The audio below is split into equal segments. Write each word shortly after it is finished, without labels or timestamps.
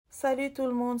Salut tout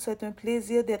le monde, c'est un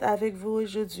plaisir d'être avec vous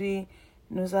aujourd'hui.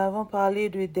 Nous avons parlé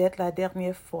de dette la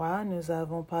dernière fois, nous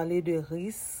avons parlé de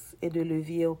risques et de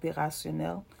leviers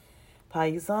opérationnels, par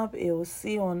exemple, et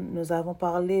aussi nous avons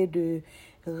parlé de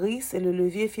risques et le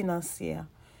levier financier.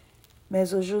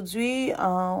 Mais aujourd'hui,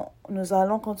 nous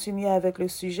allons continuer avec le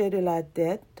sujet de la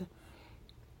dette.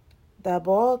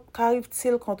 D'abord,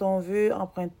 qu'arrive-t-il quand on veut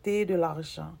emprunter de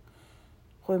l'argent?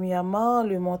 Premièrement,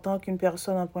 le montant qu'une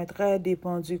personne emprunterait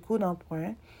dépend du coût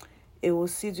d'emprunt et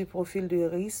aussi du profil de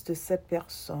risque de cette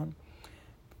personne.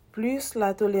 Plus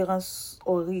la tolérance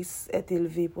au risque est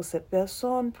élevée pour cette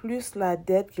personne, plus la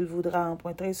dette qu'il voudra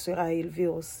emprunter sera élevée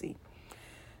aussi.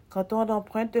 Quand on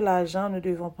emprunte de l'argent, nous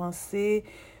devons penser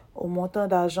au montant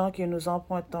d'argent que nous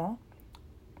empruntons,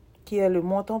 qui est le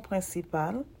montant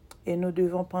principal, et nous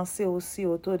devons penser aussi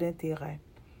au taux d'intérêt.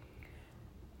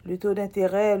 Le taux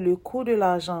d'intérêt est le coût de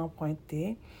l'argent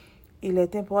emprunté. Il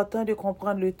est important de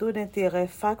comprendre le taux d'intérêt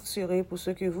facturé pour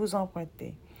ce que vous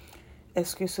empruntez.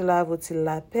 Est-ce que cela vaut-il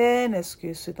la peine? Est-ce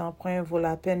que cet emprunt vaut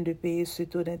la peine de payer ce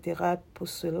taux d'intérêt pour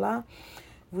cela?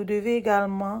 Vous devez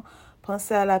également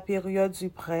penser à la période du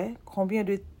prêt. Combien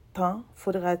de temps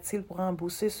faudra-t-il pour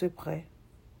rembourser ce prêt?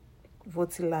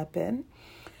 Vaut-il la peine?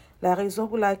 La raison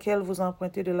pour laquelle vous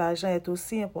empruntez de l'argent est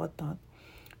aussi importante.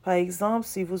 Par exemple,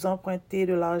 si vous empruntez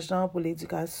de l'argent pour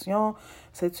l'éducation,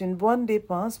 c'est une bonne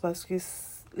dépense parce que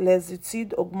les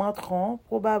études augmenteront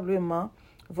probablement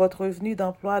votre revenu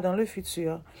d'emploi dans le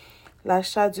futur.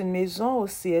 L'achat d'une maison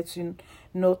aussi est une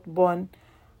autre bonne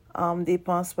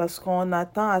dépense parce qu'on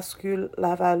attend à ce que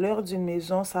la valeur d'une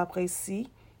maison s'apprécie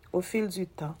au fil du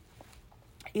temps.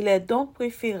 Il est donc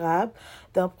préférable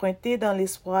d'emprunter dans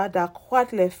l'espoir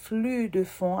d'accroître les flux de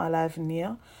fonds à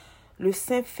l'avenir. Le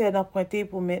simple fait d'emprunter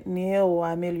pour maintenir ou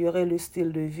améliorer le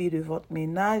style de vie de votre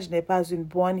ménage n'est pas une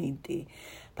bonne idée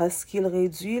parce qu'il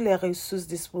réduit les ressources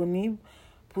disponibles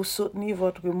pour soutenir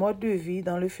votre mode de vie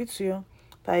dans le futur.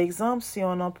 Par exemple, si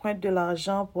on emprunte de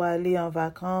l'argent pour aller en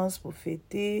vacances, pour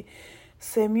fêter,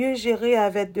 c'est mieux gérer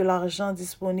avec de l'argent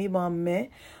disponible en main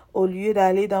au lieu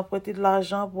d'emprunter de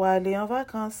l'argent pour aller en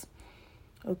vacances.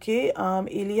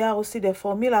 Il y a aussi des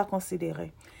formules à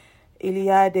considérer. Il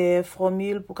y a des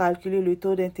formules pour calculer le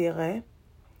taux d'intérêt.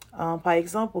 Par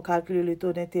exemple, pour calculer le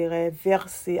taux d'intérêt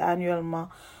versé annuellement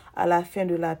à la fin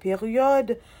de la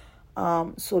période,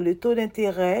 le taux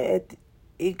d'intérêt est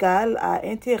égal à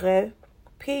intérêt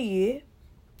payé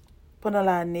pendant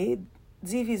l'année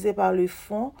divisé par le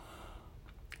fonds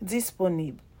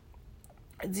disponible.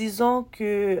 Disons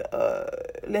que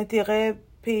l'intérêt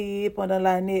payé pendant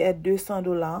l'année est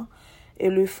 $200 et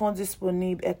le fonds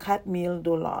disponible est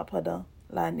 $4,000 pendant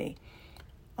l'année.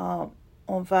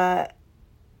 On va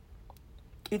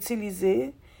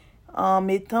utiliser en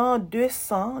mettant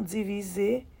 200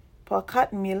 divisé par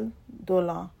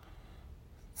 $4,000.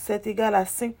 C'est égal à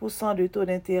 5% de taux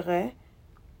d'intérêt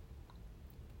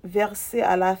versé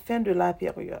à la fin de la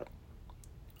période.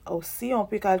 Aussi, on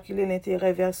peut calculer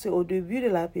l'intérêt versé au début de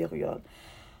la période.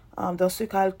 Dans ce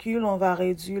calcul, on va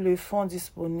réduire le fonds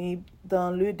disponible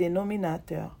dans le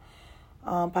dénominateur.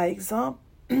 Par exemple,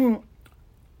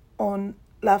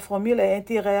 la formule est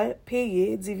intérêt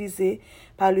payé divisé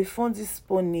par le fonds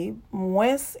disponible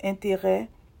moins intérêt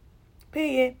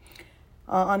payé.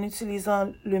 En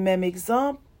utilisant le même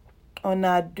exemple, on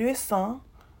a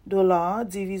 $200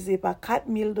 divisé par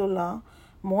 $4,000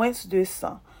 moins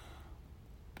 200.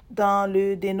 Dans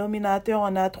le dénominateur,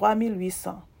 on a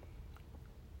 3,800.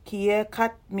 Qui est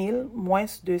 4,000 moins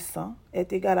 200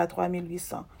 est égal à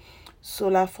 3,800.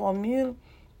 Sur la formule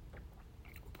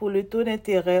pour le taux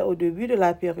d'intérêt au début de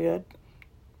la période,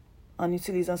 en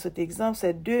utilisant cet exemple,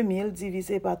 c'est 2,000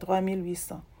 divisé par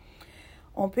 3,800.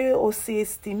 On peut aussi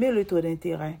estimer le taux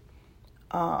d'intérêt.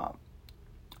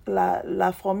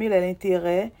 La formule est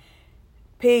l'intérêt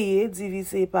payé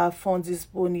divisé par fonds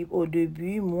disponibles au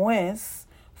début moins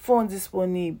fonds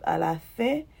disponibles à la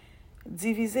fin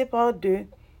divisé par 2.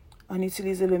 On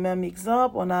utilise le même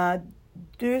exemple, on a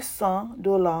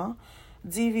 $200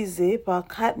 divisé par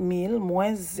 4,000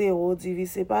 moins 0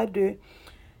 divisé par 2,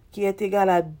 qui est égal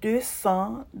à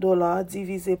 $200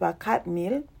 divisé par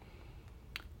 4,000,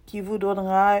 qui vous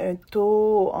donnera un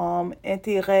taux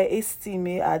intérêt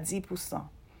estimé à 10%.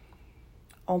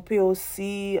 On peut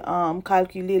aussi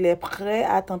calculer les prêts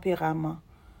à tempérament.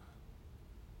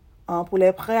 Pour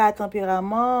les prêts à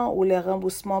tempérament où les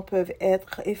remboursements peuvent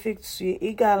être effectués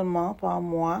également par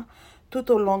mois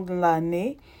tout au long de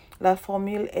l'année, la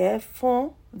formule est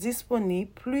fonds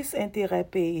disponibles plus intérêt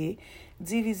payé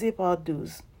divisé par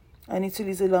 12. En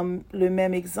utilisant le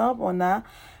même exemple, on a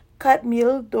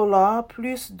 $4,000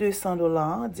 plus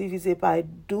 $200 divisé par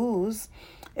 12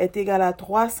 est égal à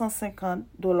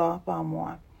 $350 par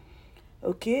mois.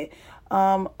 OK?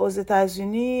 Aux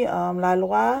États-Unis, la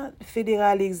loi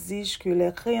fédérale exige que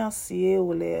les créanciers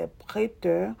ou les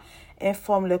prêteurs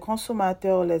informent les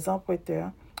consommateurs ou les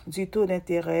emprunteurs du taux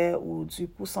d'intérêt ou du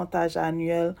pourcentage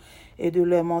annuel et de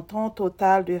leur montant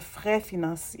total de frais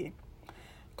financiers.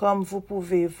 Comme vous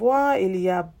pouvez voir, il y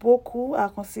a beaucoup à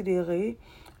considérer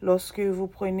lorsque vous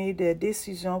prenez des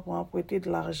décisions pour emprunter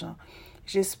de l'argent.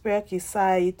 J'espère que ça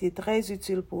a été très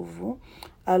utile pour vous.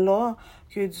 Alors,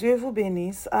 que Dieu vous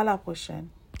bénisse. À la prochaine.